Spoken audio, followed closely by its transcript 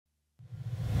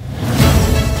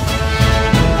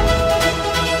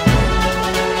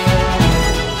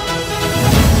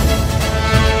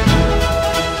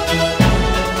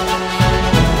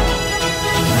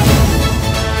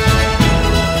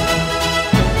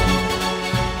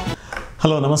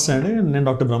Hello నమస్తే అండి. నేను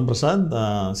డాక్టర్ బ్రహ్మ Prasad,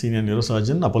 senior neuro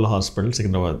surgeon, Apollo hospital,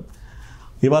 Secunderabad.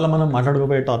 ఇవాళ మనం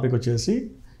మాట్లాడుకోబోయే టాపిక్ వచ్చేసి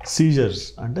సీజర్స్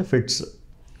అంటే ఫిట్స్.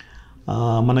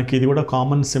 మనకి ఇది కూడా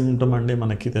కామన్ సిమ్టమ్ అండి.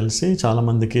 మనకి తెలిసి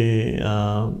చాలామందికి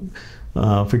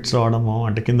ఫిట్స్ రావడము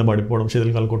అంటే కింద పడిపోవడం,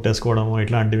 చేతులు కాలు కొట్టేసుకోవడము,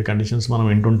 ఇట్లాంటివి కండిషన్స్ మనం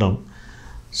వింటుంటాం.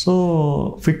 సో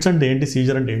ఫిట్స్ అంటే ఏంటి,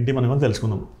 సీజర్ అంటే ఏంటి మనం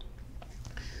తెలుసుకుందాం.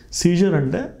 సీజర్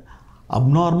అంటే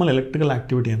అబ్నార్మల్ ఎలక్ట్రికల్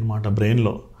యాక్టివిటీ అనమాట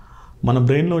బ్రెయిన్లో. మన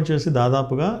బ్రెయిన్లో వచ్చేసి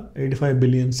దాదాపుగా 85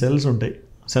 బిలియన్ సెల్స్ ఉంటాయి.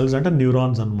 సెల్స్ అంటే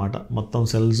న్యూరాన్స్ అనమాట. మొత్తం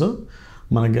సెల్స్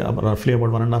మనకి రఫ్లీ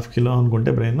అబౌట్ 1.5 కిలో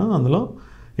అనుకుంటే బ్రెయిన్, అందులో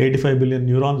 85 బిలియన్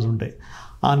న్యూరాన్స్ ఉంటాయి.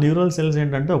 ఆ న్యూరల్ సెల్స్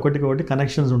ఏంటంటే ఒకటికొకటి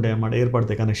కనెక్షన్స్ ఉంటాయి అన్నమాట,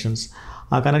 ఏర్పడతాయి కనెక్షన్స్.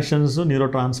 ఆ కనెక్షన్స్ న్యూరో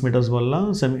ట్రాన్స్మిటర్స్ వల్ల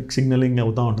సిగ్నలింగ్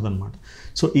అవుతూ ఉంటుంది అనమాట.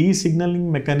 సో ఈ సిగ్నలింగ్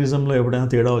మెకానిజంలో ఎప్పుడైనా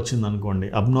తేడా వచ్చిందనుకోండి,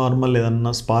 అబ్నార్మల్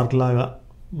ఏదన్నా స్పార్క్ లాగా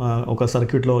ఒక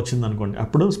సర్క్యూట్లో వచ్చిందనుకోండి,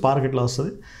 అప్పుడు స్పార్క్ ఎట్లా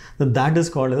వస్తుంది, that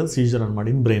is called as Caesar అనమాట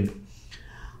ఇన్ బ్రెయిన్.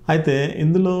 అయితే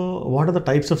ఇందులో what are the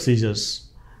types of scissors?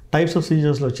 Types of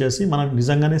సీజర్స్లో వచ్చేసి మనకు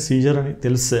నిజంగానే సీజర్ అని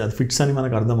తెలిస్తే, అది ఫిట్స్ అని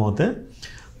మనకు అర్థమవుతే,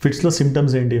 ఫిట్స్లో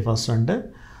సిమ్టమ్స్ ఏంటి ఫస్ట్ అంటే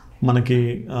మనకి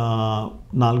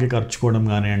నాలుగే ఖర్చుకోవడం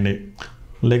కానివ్వండి,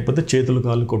 లేకపోతే చేతులు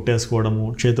కాళ్ళు కొట్టేసుకోవడము,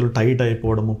 చేతులు టైట్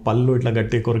అయిపోవడము, పళ్ళు ఇట్లా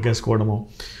గట్టిగా కొరికేసుకోవడము,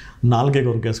 నాలుగే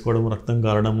కొరికేసుకోవడము, రక్తం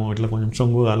కారడము, ఇట్లా కొంచెం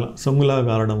సొంగులాగా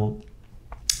కారడము,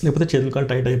 లేకపోతే చేతులు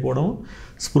కాళ్ళు టైట్ అయిపోవడము,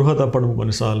 స్పృహ తప్పడం,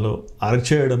 కొన్నిసార్లు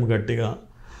అరిచేయడం గట్టిగా,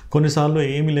 కొన్నిసార్లు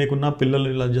ఏమీ లేకున్నా పిల్లలు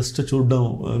ఇలా జస్ట్ చూడడం,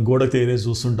 గోడకి తేరేసి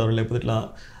చూస్తుంటారు, లేకపోతే ఇట్లా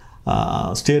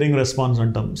స్టీరింగ్ రెస్పాన్స్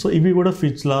అంటాం. సో ఇవి కూడా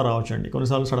ఫిట్స్లా రావచ్చండి.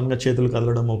 కొన్నిసార్లు సడన్గా చేతులు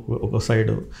కదలడం ఒక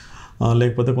సైడు,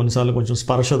 లేకపోతే కొన్నిసార్లు కొంచెం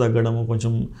స్పర్శ తగ్గడము,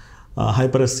 కొంచెం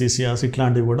హైపరెస్థీసియాస్,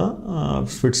 ఇట్లాంటివి కూడా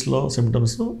ఫిట్స్లో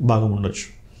సిమ్టమ్స్ బాగా ఉండొచ్చు.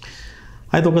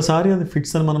 అయితే ఒకసారి అది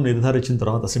ఫిట్స్ అని మనం నిర్ధారించిన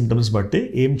తర్వాత సిమ్టమ్స్ బట్టి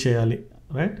ఏం చేయాలి,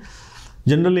 రైట్?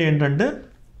 జనరల్లీ ఏంటంటే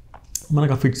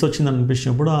మనకు ఆ ఫిట్స్ వచ్చిందని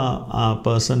అనిపించినప్పుడు ఆ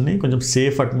పర్సన్ని కొంచెం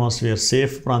సేఫ్ అట్మాస్ఫియర్,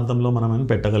 సేఫ్ ప్రాంతంలో మనం ఆయన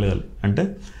పెట్టగలగాలి. అంటే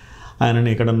ఆయనని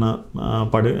ఎక్కడన్నా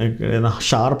ఏదైనా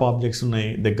షార్ప్ ఆబ్జెక్ట్స్ ఉన్నాయి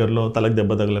దగ్గరలో, తలకు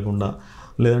దెబ్బ తగలకుండా,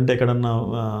 లేదంటే ఎక్కడన్నా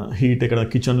హీట్, ఇక్కడ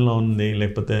కిచెన్లో ఉంది,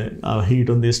 లేకపోతే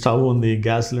హీట్ ఉంది, స్టవ్ ఉంది,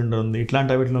 గ్యాస్ సిలిండర్ ఉంది,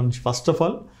 ఇట్లాంటి వాటిలో నుంచి ఫస్ట్ ఆఫ్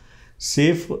ఆల్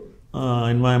సేఫ్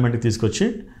ఎన్వైరన్మెంట్కి తీసుకొచ్చి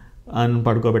ఆయన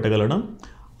పడుకోబెట్టగలడం.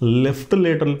 లెఫ్ట్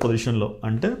లేటరల్ పొజిషన్లో,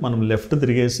 అంటే మనం లెఫ్ట్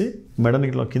తిరిగేసి మెడని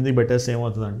ఇట్లా కిందికి పెట్టేస్తే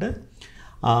ఏమవుతుందంటే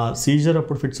ఆ సీజర్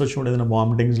అప్పుడు ఫిట్స్ వచ్చినప్పుడు ఏదైనా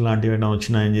వామిటింగ్స్ లాంటివి ఏమైనా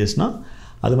వచ్చినా ఏం చేసినా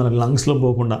అది మనకి లంగ్స్లో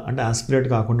పోకుండా, అంటే ఆస్పిరేట్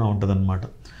కాకుండా ఉంటుంది అనమాట.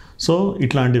 సో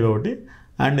ఇట్లాంటివి ఒకటి.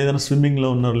 అండ్ ఏదైనా స్విమ్మింగ్లో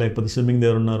ఉన్నారు, లేకపోతే స్విమ్మింగ్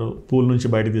దగ్గర ఉన్నారు, పూల్ నుంచి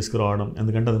బయటకు తీసుకురావడం,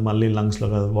 ఎందుకంటే అది మళ్ళీ లంగ్స్లో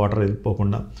కాదు, వాటర్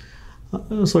వెళ్ళిపోకుండా.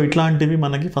 సో ఇట్లాంటివి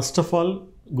మనకి ఫస్ట్ ఆఫ్ ఆల్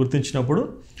గుర్తించినప్పుడు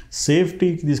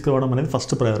సేఫ్టీకి తీసుకురావడం అనేది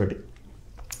ఫస్ట్ ప్రయారిటీ.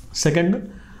 సెకండ్,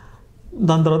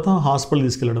 దాని తర్వాత హాస్పిటల్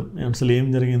తీసుకెళ్ళడం, అసలు ఏం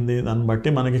జరిగింది, దాన్ని బట్టి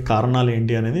మనకి కారణాలు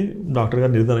ఏంటి అనేది డాక్టర్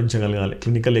గారు నిర్ధారించగలగాలి.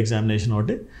 క్లినికల్ ఎగ్జామినేషన్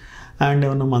ఒకటి, అండ్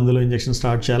ఏమైనా మందులు ఇంజెక్షన్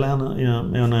స్టార్ట్ చేయాలా,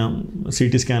 ఏమైనా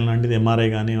సిటీ స్కాన్ లాంటిది, ఎంఆర్ఐ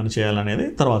కానీ ఏమైనా చేయాలనేది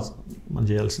తర్వాత మనం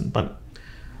చేయాల్సిన పని.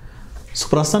 సో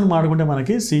ప్రస్తుతానికి మాట్లాడుకుంటే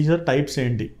మనకి సీజర్ టైప్స్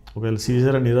ఏంటి, ఒకవేళ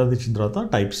సీజర్ అని నిర్ధారించిన తర్వాత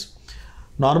టైప్స్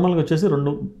నార్మల్గా వచ్చేసి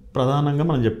రెండు ప్రధానంగా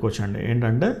మనం చెప్పుకోవచ్చు అండి.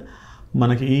 ఏంటంటే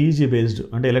మనకి ఈజీ బేస్డ్,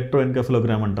 అంటే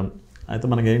ఎలక్ట్రోఎన్కెఫలోగ్రామ్ అంటాం. అయితే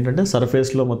మనకి ఏంటంటే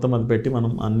సర్ఫేస్లో మొత్తం అది పెట్టి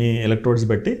మనం అన్ని ఎలక్ట్రోడ్స్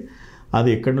పెట్టి అది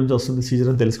ఎక్కడి నుంచి వస్తుంది సీజర్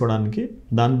అని తెలుసుకోవడానికి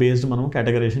దాని బేస్డ్ మనం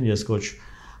కేటగరైజేషన్ చేసుకోవచ్చు.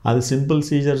 అది సింపుల్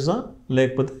సీజర్సా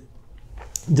లేకపోతే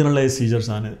జనరలైజ్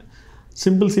సీజర్సా అనేది.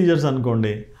 సింపుల్ సీజర్స్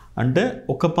అనుకోండి అంటే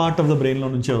ఒక పార్ట్ ఆఫ్ ద బ్రెయిన్లో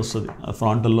నుంచే వస్తుంది,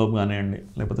 ఫ్రాంటల్ లోబ్ కానివ్వండి,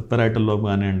 లేకపోతే పెరైటల్ లోబ్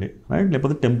కానివ్వండి, రైట్,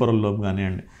 లేకపోతే టెంపరల్ లోబ్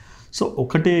కానివ్వండి. సో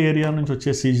ఒకటే ఏరియా నుంచి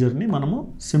వచ్చే సీజర్ని మనము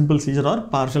simple Caesar are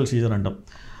partial Caesar అంటాం.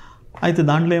 అయితే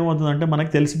దాంట్లో ఏమవుతుందంటే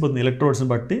మనకి తెలిసిపోతుంది ఎలక్ట్రోడ్స్ని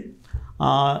బట్టి.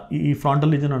 ఈ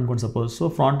ఫ్రాంటల్ రీజన్ అనుకోండి సపోజ్. సో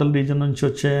ఫ్రాంటల్ రీజన్ నుంచి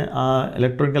వచ్చే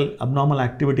ఎలక్ట్రికల్ అబ్నార్మల్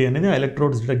యాక్టివిటీ అనేది ఆ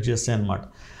ఎలక్ట్రోడ్స్ డిటెక్ట్ చేస్తాయి అన్నమాట.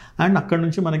 అండ్ అక్కడ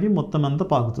నుంచి మనకి మొత్తం అంతా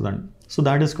పాకుతుందండి. So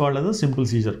that is called as a simple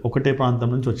Caesar, ఒకటే ప్రాంతం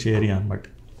నుంచి వచ్చే ఏరియా అనమాట.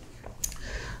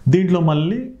 దీంట్లో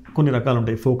మళ్ళీ కొన్ని రకాలు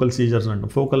ఉంటాయి. ఫోకల్ సీజర్స్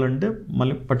అంటాం. ఫోకల్ అంటే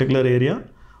మళ్ళీ పర్టికులర్ ఏరియా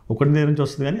ఒకటి దగ్గర నుంచి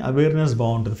వస్తుంది, కానీ అవేర్నెస్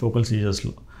బాగుంటుంది ఫోకల్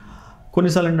సీజర్స్లో.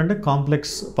 కొన్నిసార్లు ఏంటంటే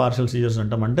కాంప్లెక్స్ పార్షల్ సీజర్స్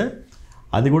అంటాం. అంటే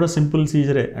అది కూడా సింపుల్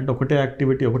సీజరే, అంటే ఒకటే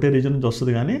యాక్టివిటీ ఒకటే రీజన్ నుంచి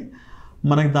వస్తుంది, కానీ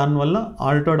మనకి దానివల్ల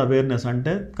ఆల్టర్డ్ అవేర్నెస్,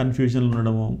 అంటే కన్ఫ్యూజన్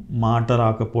ఉండడము, మాట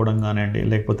రాకపోవడం కానివ్వండి,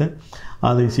 లేకపోతే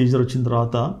అది సీజర్ వచ్చిన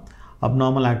తర్వాత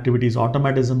అబ్నార్మల్ యాక్టివిటీస్,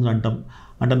 ఆటోమాటిజమ్స్ అంటాం.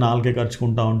 అంటే నాలుగే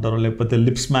ఖర్చుకుంటూ ఉంటారు, లేకపోతే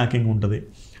లిప్ స్మాకింగ్ ఉంటుంది,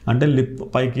 అంటే లిప్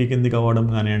పైకి కిందికి అవ్వడం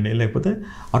కానివ్వండి, లేకపోతే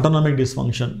ఆటోనామిక్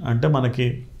డిస్ఫంక్షన్, అంటే మనకి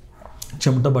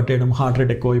చెమట పట్టేయడం, హార్ట్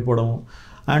రేట్ ఎక్కువ అయిపోవడము,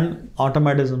 అండ్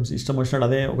ఆటోమాటిజమ్స్, ఇష్టం వచ్చినట్టు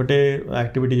అదే ఒకటే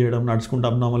యాక్టివిటీ చేయడం, నడుచుకుంటూ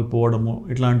అబ్నార్మల్ పోవడము,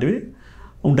 ఇట్లాంటివి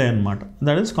ఉంటాయన్నమాట.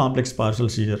 That is complex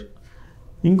partial Caesar.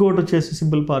 ఇంకోటి వచ్చేసి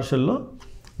సింపుల్ పార్షల్లో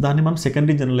దాన్ని మనం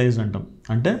సెకండరీ జనరలైజ్డ్ అంటాం.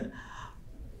 అంటే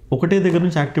ఒకటే దగ్గర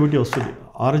నుంచి యాక్టివిటీ వస్తుంది,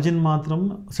 ఆరిజిన్ మాత్రం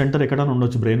సెంటర్ ఎక్కడైనా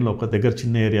ఉండొచ్చు బ్రెయిన్లో ఒక దగ్గర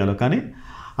చిన్న ఏరియాలో, కానీ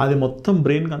అది మొత్తం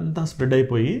బ్రెయిన్కి అంతా స్ప్రెడ్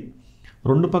అయిపోయి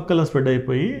 2 పక్కల స్ప్రెడ్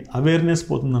అయిపోయి అవేర్నెస్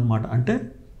పోతుందన్నమాట. అంటే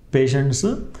పేషెంట్స్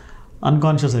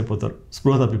అన్కాన్షియస్ అయిపోతారు,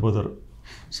 స్పృహ తప్పిపోతారు.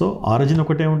 సో ఆరిజిన్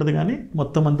ఒకటే ఉంటుంది కానీ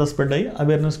మొత్తం అంతా స్ప్రెడ్ అయ్యి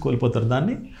అవేర్నెస్ కోల్పోతారు.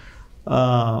 దాన్ని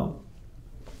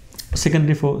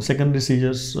secondary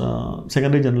scissors,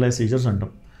 secondary generalise scissors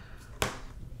అంటాం.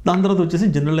 దాని తర్వాత వచ్చేసి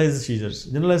జనరలైజ్డ్ సీజర్స్.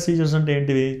 జనరలైజ్డ్ సీజర్స్ అంటే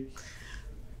ఏంటివి?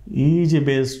 ఈజీ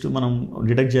బేస్డ్ మనం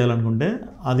డిటెక్ట్ చేయాలనుకుంటే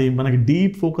అది మనకి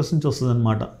డీప్ ఫోకస్ నుంచి వస్తుంది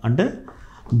అనమాట. అంటే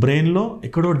బ్రెయిన్లో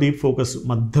ఎక్కడో డీప్ ఫోకస్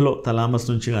మధ్యలో థలామస్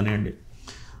నుంచి కానివ్వండి,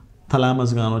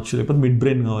 థలామస్ కావచ్చు, లేకపోతే మిడ్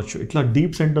బ్రెయిన్ కావచ్చు, ఇట్లా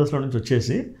డీప్ సెంటర్స్లో నుంచి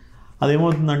వచ్చేసి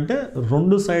అదేమవుతుందంటే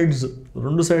రెండు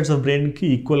సైడ్స్ ఆఫ్ బ్రెయిన్కి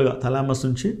ఈక్వల్గా థలామస్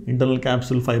నుంచి ఇంటర్నల్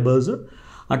క్యాప్సుల్ ఫైబర్స్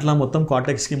అట్లా మొత్తం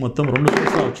కార్టెక్స్కి మొత్తం 2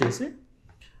 సైడ్స్లో వచ్చేసి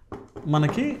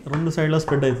మనకి 2 సైడ్లో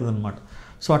స్ప్రెడ్ అవుతుంది అనమాట.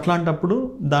 సో అట్లాంటప్పుడు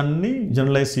దాన్ని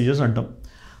జనరలైజ్ సీజర్స్ అంటాం.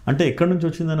 అంటే ఎక్కడి నుంచి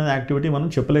వచ్చిందనే యాక్టివిటీ మనం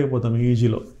చెప్పలేకపోతాం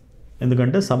ఈజీలో,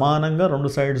 ఎందుకంటే సమానంగా 2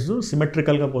 సైడ్స్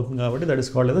సిమెట్రికల్గా పోతుంది కాబట్టి that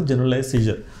is called as generalise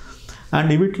Caesar.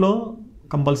 And వీటిలో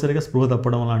కంపల్సరీగా స్పృహ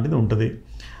తప్పడం లాంటిది ఉంటుంది.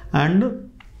 అండ్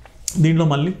దీంట్లో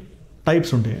మళ్ళీ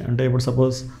టైప్స్ ఉంటాయి. అంటే ఇప్పుడు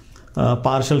సపోజ్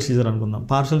పార్షల్ సీజర్ అనుకుందాం.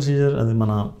 పార్షల్ సీజర్ అది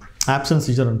మన యాబ్సెన్స్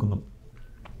సీజర్ అనుకుందాం.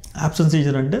 యాబ్సెన్స్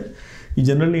సీజర్ అంటే ఈ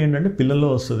జనరల్లీ ఏంటంటే పిల్లల్లో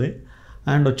వస్తుంది.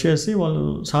 అండ్ వచ్చేసి వాళ్ళు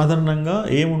సాధారణంగా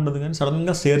ఏముండదు కానీ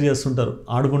సడన్గా షేర్ చేస్తుంటారు,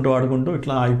 ఆడుకుంటూ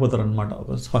ఇట్లా ఆగిపోతారు అనమాట.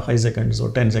 5 seconds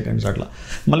 10 seconds అట్లా,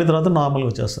 మళ్ళీ తర్వాత నార్మల్గా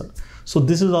వచ్చేస్తారు. So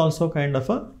this is also kind of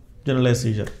a generalise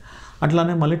Caesar.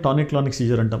 అట్లానే మళ్ళీ టానిక్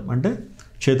సీజర్ అంటాం. అంటే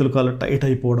చేతులు కాళ్ళు టైట్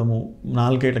అయిపోవడము,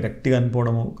 నాలుక ఇట్లా గట్టిగా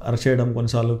అనిపోవడము, అరచేయడం,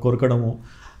 కొన్నిసార్లు కొరకడము,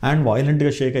 అండ్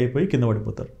వైలెంట్గా షేక్ అయిపోయి కింద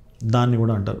పడిపోతారు, దాన్ని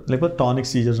కూడా అంటారు. లేకపోతే టానిక్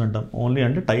సీజర్స్ అంటాం. ఓన్లీ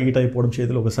అంటే టైట్ అయిపోవడం,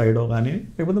 చేతులు ఒక సైడో కానీ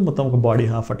లేకపోతే మొత్తం ఒక బాడీ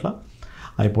హాఫ్ అట్లా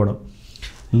అయిపోవడం.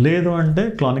 లేదు అంటే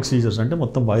క్లానిక్ సీజర్స్ అంటే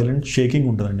మొత్తం వైలెంట్ షేకింగ్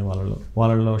ఉంటుందండి,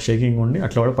 వాళ్ళలో షేకింగ్ ఉండి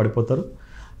అట్లా కూడా పడిపోతారు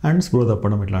అండ్ స్పృహ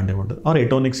తప్పడం ఇట్లాంటివి ఉంటుంది. ఆర్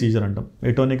ఎటోనిక్ సీజర్ అంటాం.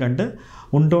 ఎటోనిక్ అంటే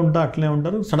ఉంటూ అట్లే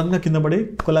ఉంటారు, సడన్గా కింద పడి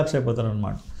కొలాప్స్ అయిపోతారు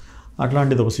అనమాట.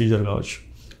 అట్లాంటిది ఒక సీజర్ కావచ్చు.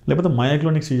 లేకపోతే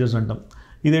మయోక్లోనిక్ సీజర్స్ అంటాం.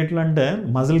 ఇది ఎట్లా అంటే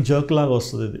మజిల్ జర్క్ లాగా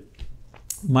వస్తుంది. ఇది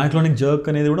మయోక్లోనిక్ జర్క్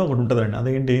అనేది కూడా ఒకటి ఉంటుందండి.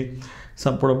 అదేంటి,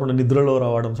 అప్పుడప్పుడు నిద్రలో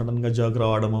రావడం, సడన్గా జర్క్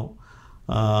రావడము,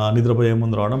 నిద్రపోయే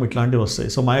ముందు రావడం, ఇట్లాంటివి వస్తాయి.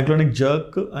 సో మయోక్లోనిక్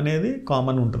జర్క్ అనేది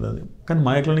కామన్ ఉంటుంది అది. కానీ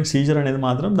మయోక్లోనిక్ సీజర్ అనేది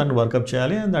మాత్రం దాన్ని వర్కప్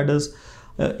చేయాలి. And that is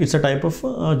it's a type of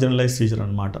generalise Caesar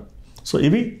అనమాట. సో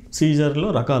ఇవి సీజర్లో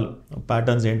రకాలు,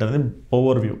 ప్యాటర్న్స్ ఏంటనేది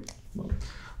ఓవర్వ్యూ.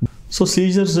 సో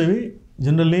సీజర్స్ ఇవి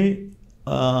జనరల్లీ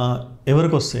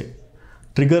ఎవరికి వస్తాయి,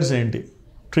 ట్రిగర్స్ ఏంటి?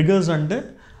 ట్రిగర్స్ అంటే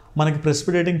మనకి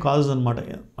ప్రెసిపిటేటింగ్ కాజెస్ అనమాట.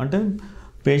 అంటే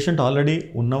పేషెంట్ ఆల్రెడీ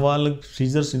ఉన్న వాళ్ళకి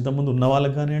సీజర్స్ ఇంతకుముందు ఉన్న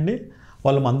వాళ్ళకి కానివ్వండి,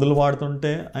 వాళ్ళు మందులు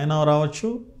వాడుతుంటే అయినా రావచ్చు,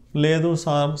 లేదు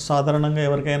సాధారణంగా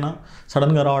ఎవరికైనా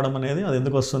సడన్గా రావడం అనేది అది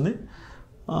ఎందుకు వస్తుంది,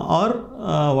 are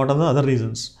what are the other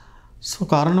reasons. So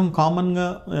కామన్గా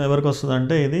ఎవరికి వస్తుంది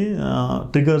అంటే ఇది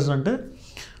ట్రిగర్స్ అంటే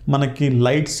మనకి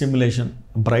లైట్ స్టిమ్యులేషన్,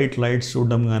 బ్రైట్ లైట్స్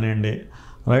చూడడం కానివ్వండి,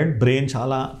 రైట్, బ్రెయిన్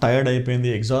చాలా టైర్డ్ అయిపోయింది,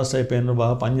 ఎగ్జాస్ట్ అయిపోయినారు,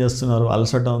 బాగా పనిచేస్తున్నారు,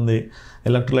 అలసట ఉంది,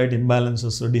 ఎలక్ట్రోలైట్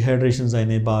ఇంబ్యాలెన్సెస్, డిహైడ్రేషన్స్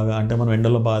అయినాయి బాగా, అంటే మనం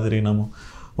ఎండలో బాగా తిరిగినాము,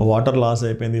 వాటర్ లాస్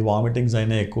అయిపోయింది, వామిటింగ్స్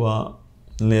అయినాయి ఎక్కువ,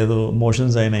 లేదు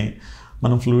మోషన్స్ అయినాయి,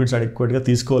 మనం ఫ్లూయిడ్స్ అడిక్వేట్గా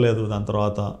తీసుకోలేదు దాని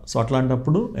తర్వాత. సో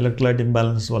అట్లాంటప్పుడు ఎలక్ట్రోలైట్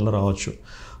ఇంబ్యాలెన్సెస్ వల్ల రావచ్చు.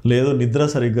 లేదు నిద్ర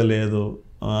సరిగ్గా లేదు,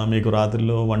 మీకు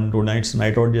రాత్రిలో 1-2 nights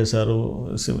నైట్ అవుట్ చేశారు.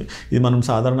 ఇది మనం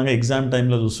సాధారణంగా ఎగ్జామ్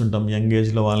టైంలో చూస్తుంటాం యంగ్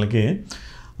ఏజ్లో వాళ్ళకి.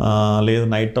 లేదు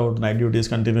నైట్ డ్యూటీస్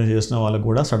కంటిన్యూ చేసిన వాళ్ళకి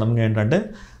కూడా సడన్గా ఏంటంటే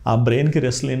ఆ బ్రెయిన్కి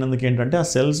రెస్ట్ లేనందుకు ఏంటంటే ఆ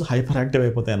సెల్స్ హైపర్ యాక్టివ్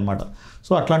అయిపోతాయి అన్నమాట.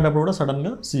 సో అట్లాంటప్పుడు కూడా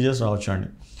సడన్గా సీజర్స్ రావచ్చు అండి.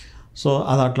 సో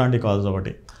అది అట్లాంటి కాజ్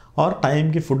ఒకటి. ఆర్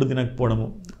టైంకి ఫుడ్ తినకపోవడము,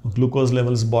 గ్లూకోజ్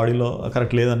లెవెల్స్ బాడీలో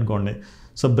కరెక్ట్ లేదనుకోండి.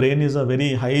 So brain is a very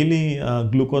highly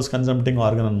glucose కన్సంప్టింగ్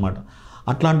organ అనమాట.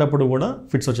 అట్లాంటప్పుడు కూడా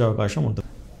ఫిట్స్ వచ్చే అవకాశం ఉంటుంది.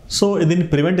 సో దీన్ని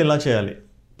ప్రివెంట్ ఎలా చేయాలి?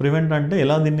 ప్రివెంట్ అంటే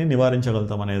ఎలా దీన్ని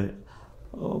నివారించగలుగుతాం అనేది.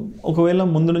 ఒకవేళ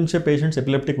ముందు నుంచే పేషెంట్స్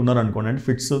ఎపిలెప్టిక్ ఉన్నారనుకోండి, అంటే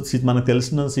ఫిట్స్ మనకు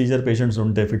తెలిసిన సీజర్ పేషెంట్స్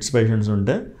ఉంటే, ఫిట్స్ పేషెంట్స్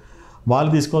ఉంటే వాళ్ళు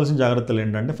తీసుకోవాల్సిన జాగ్రత్తలు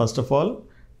ఏంటంటే, first of all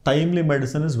timely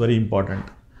medicine is very important.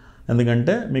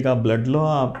 ఎందుకంటే మీకు ఆ బ్లడ్లో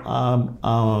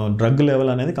ఆ డ్రగ్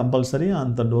లెవెల్ అనేది కంపల్సరీ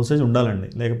అంత డోసేజ్ ఉండాలండి,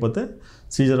 లేకపోతే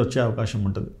సీజర్ వచ్చే అవకాశం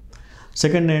ఉంటుంది.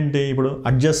 సెకండ్ ఏంటి, ఇప్పుడు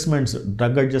అడ్జస్ట్మెంట్స్,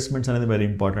 డ్రగ్ అడ్జస్ట్మెంట్స్ అనేది వెరీ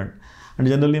ఇంపార్టెంట్. అండ్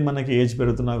జనరల్లీ మనకి ఏజ్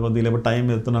పెరుగుతున్నా కొద్దీ లేకపోతే టైం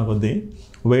పెరుగుతున్నా కొద్దీ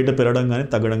వెయిట్ పెరగడం కానీ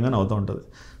తగ్గడం కానీ అవుతూ ఉంటుంది.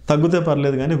 తగ్గితే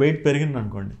పర్లేదు, కానీ వెయిట్ పెరిగింది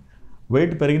అనుకోండి,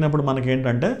 వెయిట్ పెరిగినప్పుడు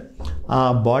మనకేంటంటే ఆ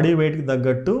బాడీ వెయిట్కి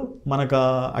తగ్గట్టు మనకు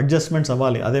అడ్జస్ట్మెంట్స్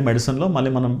అవ్వాలి. అదే మెడిసిన్లో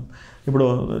మళ్ళీ ఇప్పుడు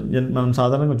మనం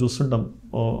సాధారణంగా చూస్తుంటాం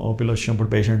ఓపీలో వచ్చినప్పుడు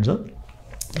పేషెంట్స్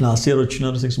లాస్ట్ ఇయర్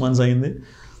వచ్చినారు, 6 months అయింది,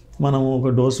 మనం ఒక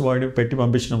డోస్ వాడి పెట్టి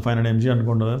పంపించినాం, 500 mg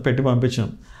అనుకుంటున్నాం, పెట్టి పంపించాం.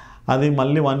 అది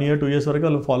మళ్ళీ 1 year 2 years వరకు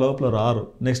వాళ్ళు ఫాలోఅప్లో రారు.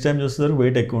 నెక్స్ట్ టైం చూసేసరికి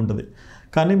వెయిట్ ఎక్కువ ఉంటుంది.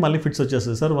 కానీ మళ్ళీ ఫిట్స్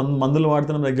వచ్చేస్తుంది సార్, మందులు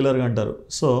వాడుతున్నాం రెగ్యులర్గా అంటారు.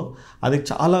 సో అది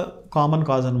చాలా కామన్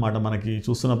కాజ్ అనమాట మనకి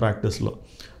చూస్తున్న ప్రాక్టీస్లో.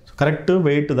 కరెక్ట్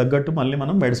వెయిట్ తగ్గట్టు మళ్ళీ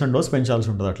మనం మెడిసిన్ డోస్ పెంచాల్సి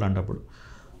ఉంటుంది అట్లాంటప్పుడు,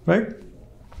 right.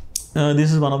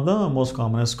 This is one of the most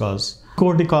commonest cause.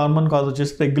 ఇంకోటి కామన్ కాజ్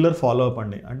వచ్చేసి రెగ్యులర్ ఫాలో అప్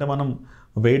అండి. అంటే మనం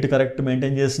వెయిట్ కరెక్ట్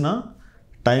మెయింటైన్ చేసినా,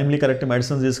 టైమ్లీ కరెక్ట్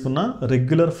మెడిసిన్స్ తీసుకున్నా,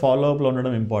 రెగ్యులర్ ఫాలో అప్లో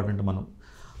ఉండడం ఇంపార్టెంట్ మనం.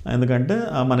 ఎందుకంటే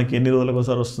మనకి ఎన్ని రోజులకు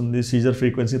ఒకసారి వస్తుంది, సీజర్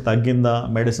ఫ్రీక్వెన్సీ తగ్గిందా,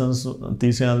 మెడిసిన్స్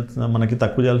తీసేయాల్సిన మనకి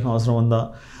తక్కువ చేయాల్సిన అవసరం ఉందా,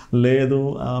 లేదు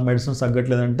మెడిసిన్స్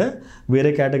తగ్గట్లేదంటే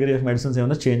వేరే కేటగిరీ ఆఫ్ మెడిసిన్స్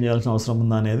ఏమైనా చేంజ్ చేయాల్సిన అవసరం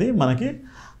ఉందా అనేది మనకి,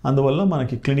 అందువల్ల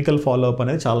మనకి క్లినికల్ ఫాలోఅప్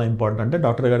అనేది చాలా ఇంపార్టెంట్. అంటే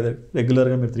డాక్టర్ గారి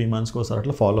రెగ్యులర్గా మీరు 3 monthsకి ఒకసారి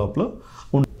అట్లా ఫాలోఅప్లో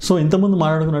ఉంటుంది. సో ఇంతకుముందు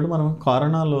మాట్లాడుకున్నట్టు మనం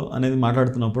కారణాలు అనేది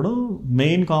మాట్లాడుతున్నప్పుడు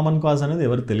మెయిన్ కామన్ కాజ్ అనేది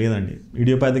ఎవరికి తెలియదండి.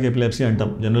 ఇడియోపాథిక్ ఎపిలెప్సీ అంటాం.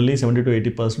 Generally 70 to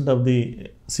 80% of the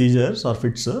scissors are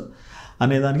fits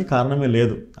అనేదానికి కారణమే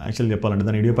లేదు యాక్చువల్లీ చెప్పాలంటే,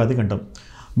 దాన్ని ఇడియోపాథిక్ అంటాం.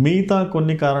 మిగతా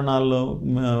కొన్ని కారణాలు,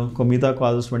 మిగతా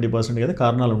కాజెస్ 20% అయితే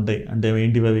కారణాలు ఉంటాయి. అంటే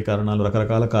ఏంటివి అవి కారణాలు?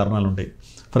 రకరకాల కారణాలు ఉంటాయి.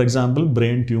 ఫర్ ఎగ్జాంపుల్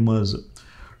బ్రెయిన్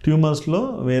ట్యూమర్స్లో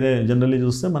వేరే జనరల్లీ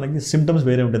చూస్తే మనకి సిమ్టమ్స్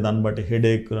వేరే ఉంటాయి. దాన్ని బట్టి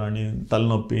హెడేక్ అని,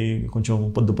 తలనొప్పి, కొంచెం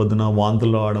పొద్దున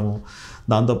వాంతులు రావడము,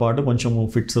 దాంతోపాటు కొంచెం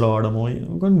ఫిట్స్ రావడము,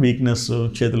 కొంచెం వీక్నెస్,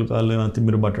 చేతులు కాళ్ళు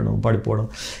తిమ్మిరి పట్టడం, పడిపోవడం,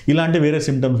 ఇలాంటి వేరే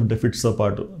సిమ్టమ్స్ ఉంటాయి ఫిట్స్తో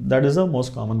పాటు. That is the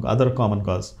most other common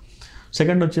cause.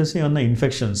 Second వచ్చేసి ఏమన్నా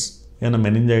ఇన్ఫెక్షన్స్, ఏమైనా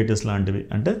మెనింజైటిస్ లాంటివి,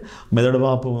 అంటే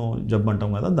మెదడువాపు జబ్బు అంటాం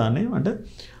కదా దాన్ని, అంటే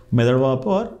మెదడువాపు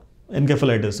ఆర్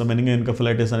ఎన్కెఫలైటిస్, మెనింగో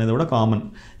ఎన్కెఫలైటిస్ అనేది కూడా కామన్.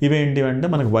 ఇవేంటివి అంటే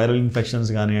మనకి వైరల్ ఇన్ఫెక్షన్స్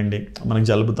కానివ్వండి, మనకి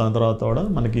జలుబు తర్వాత కూడా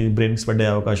మనకి బ్రెయిన్కి స్ప్రెడ్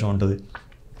అయ్యే అవకాశం ఉంటుంది.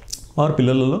 ఆర్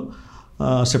పిల్లలలో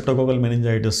streptococcal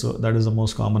meningitis, that is the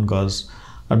most common cause.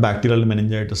 Bacterial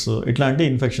meningitis, ఇట్లాంటి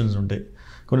ఇన్ఫెక్షన్స్ ఉంటాయి.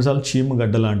 కొన్నిసార్లు చీము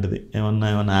గడ్డ లాంటిది,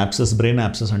 ఏమన్నా యాప్సెస్, బ్రెయిన్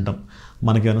యాప్సెస్ అంటాం.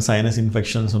 మనకి ఏమైనా సైనస్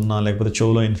ఇన్ఫెక్షన్స్ ఉన్నా, లేకపోతే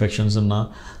చెవులో ఇన్ఫెక్షన్స్ ఉన్నా,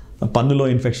 పన్నులో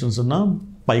ఇన్ఫెక్షన్స్ ఉన్నా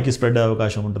పైకి స్ప్రెడ్ అయ్యే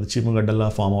అవకాశం ఉంటుంది, చీమగడ్డలా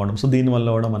ఫామ్ అవ్వడం. సో దీనివల్ల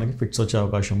కూడా మనకి ఫిట్స్ వచ్చే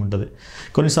అవకాశం ఉంటుంది.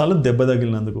 కొన్నిసార్లు దెబ్బ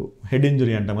తగిలినందుకు, హెడ్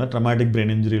ఇంజరీ అంటాం కదా, ట్రమాటిక్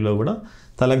బ్రెయిన్ ఇంజరీలో కూడా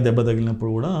తలకు దెబ్బ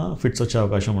తగిలినప్పుడు కూడా ఫిట్స్ వచ్చే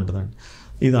అవకాశం ఉంటుందండి.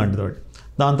 ఇదాంటిది.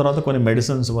 దాని తర్వాత కొన్ని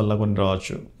మెడిసిన్స్ వల్ల కొన్ని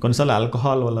రావచ్చు, కొన్నిసార్లు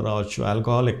ఆల్కహాల్ వల్ల రావచ్చు.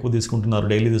 ఆల్కహాల్ ఎక్కువ తీసుకుంటున్నారు,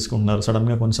 డైలీ తీసుకుంటున్నారు,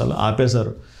 సడన్గా కొన్నిసార్లు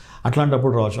ఆపేశారు,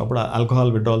 అట్లాంటప్పుడు రావచ్చు. అప్పుడు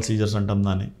ఆల్కహాల్ విత్డ్రావల్ సీజర్స్ అంటాం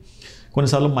దాన్ని.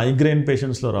 కొన్నిసార్లు మైగ్రెయిన్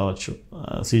పేషెంట్స్లో రావచ్చు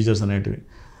సీజర్స్ అనేటివి.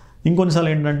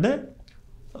 ఇంకొన్నిసార్లు ఏంటంటే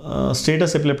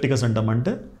స్టేటస్ ఎపిలెప్టికస్ అంటాం.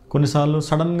 అంటే కొన్నిసార్లు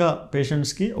సడన్గా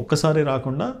పేషెంట్స్కి ఒక్కసారి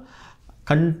రాకుండా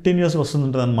కంటిన్యూస్గా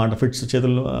వస్తుంటుంది అనమాట.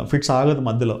 ఫిట్స్ ఆగదు,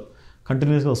 మధ్యలో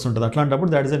కంటిన్యూస్గా వస్తుంటుంది.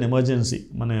 అట్లాంటప్పుడు దాట్ ఈస్ అన్ ఎమర్జెన్సీ.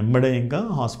 మనం వెంబడే ఇంకా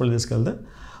హాస్పిటల్ తీసుకెళ్తే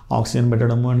ఆక్సిజన్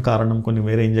పెట్టడము అండ్ కారణం కొన్ని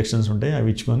వేరే ఇంజెక్షన్స్ ఉంటాయి, అవి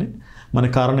ఇచ్చుకొని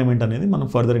మన కారణం ఏంటనేది మనం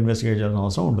ఫర్దర్ ఇన్వెస్టిగేట్ చేయాల్సిన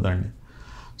అవసరం ఉంటుందండి.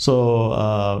 So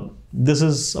this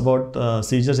is about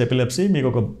scissors, epilepsy. మీకు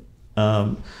ఒక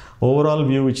ఓవరాల్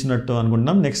వ్యూ ఇచ్చినట్టు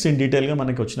అనుకుంటున్నాం. నెక్స్ట్ ఇన్ డీటెయిల్గా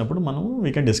మనకి వచ్చినప్పుడు మనం వీ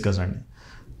కెన్ డిస్కస్ అండి.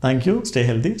 Thank you. Stay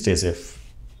healthy, stay safe.